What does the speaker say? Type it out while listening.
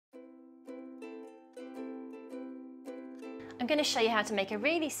I'm going to show you how to make a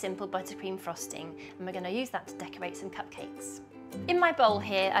really simple buttercream frosting, and we're going to use that to decorate some cupcakes. In my bowl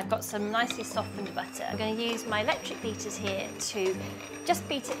here, I've got some nicely softened butter. I'm going to use my electric beaters here to just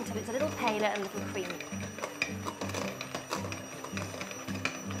beat it until it's a little paler and a little creamy.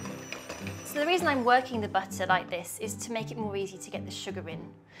 So the reason I'm working the butter like this is to make it more easy to get the sugar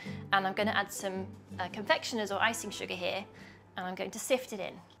in. And I'm going to add some confectioner's or icing sugar here, and I'm going to sift it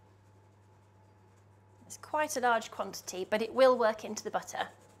in. It's quite a large quantity, but it will work into the butter.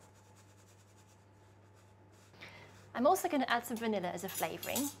 I'm also going to add some vanilla as a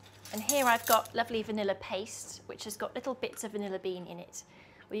flavouring, and here I've got lovely vanilla paste, which has got little bits of vanilla bean in it,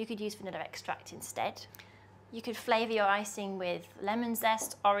 or you could use vanilla extract instead. You could flavour your icing with lemon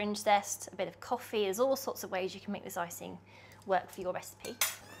zest, orange zest, a bit of coffee. There's all sorts of ways you can make this icing work for your recipe.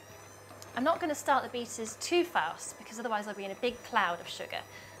 I'm not going to start the beaters too fast because otherwise they'll be in a big cloud of sugar.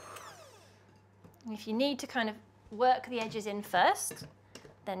 And if you need to kind of work the edges in first,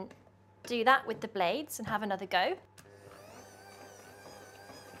 then do that with the blades and have another go.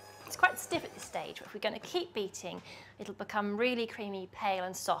 It's quite stiff at this stage, but if we're going to keep beating, it'll become really creamy, pale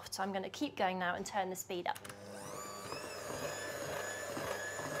and soft. So I'm going to keep going now and turn the speed up.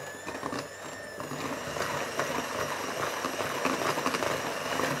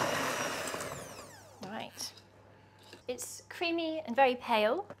 Right. It's creamy and very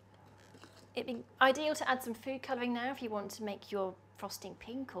pale. It'd be ideal to add some food colouring now if you want to make your frosting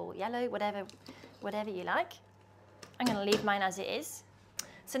pink or yellow, whatever you like. I'm going to leave mine as it is.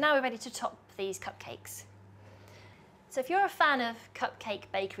 So now we're ready to top these cupcakes. So if you're a fan of cupcake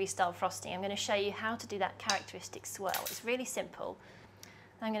bakery style frosting, I'm going to show you how to do that characteristic swirl. It's really simple.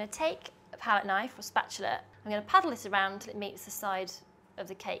 I'm going to take a palette knife or spatula. I'm going to paddle this around until it meets the side of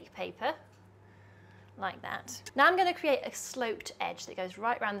the cake paper, like that. Now I'm going to create a sloped edge that goes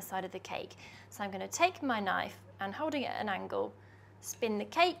right around the side of the cake. So I'm going to take my knife and, holding it at an angle, spin the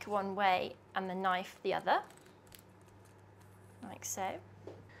cake one way and the knife the other, like so.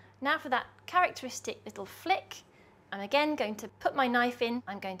 Now for that characteristic little flick, I'm again going to put my knife in,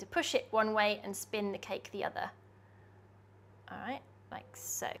 I'm going to push it one way and spin the cake the other. All right, like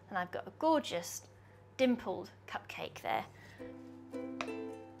so. And I've got a gorgeous dimpled cupcake there.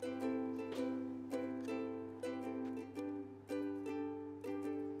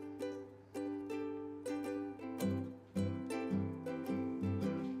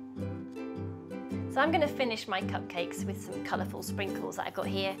 So I'm going to finish my cupcakes with some colourful sprinkles that I've got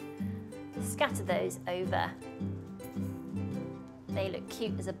here. Scatter those over. They look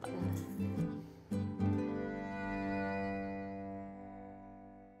cute as a button.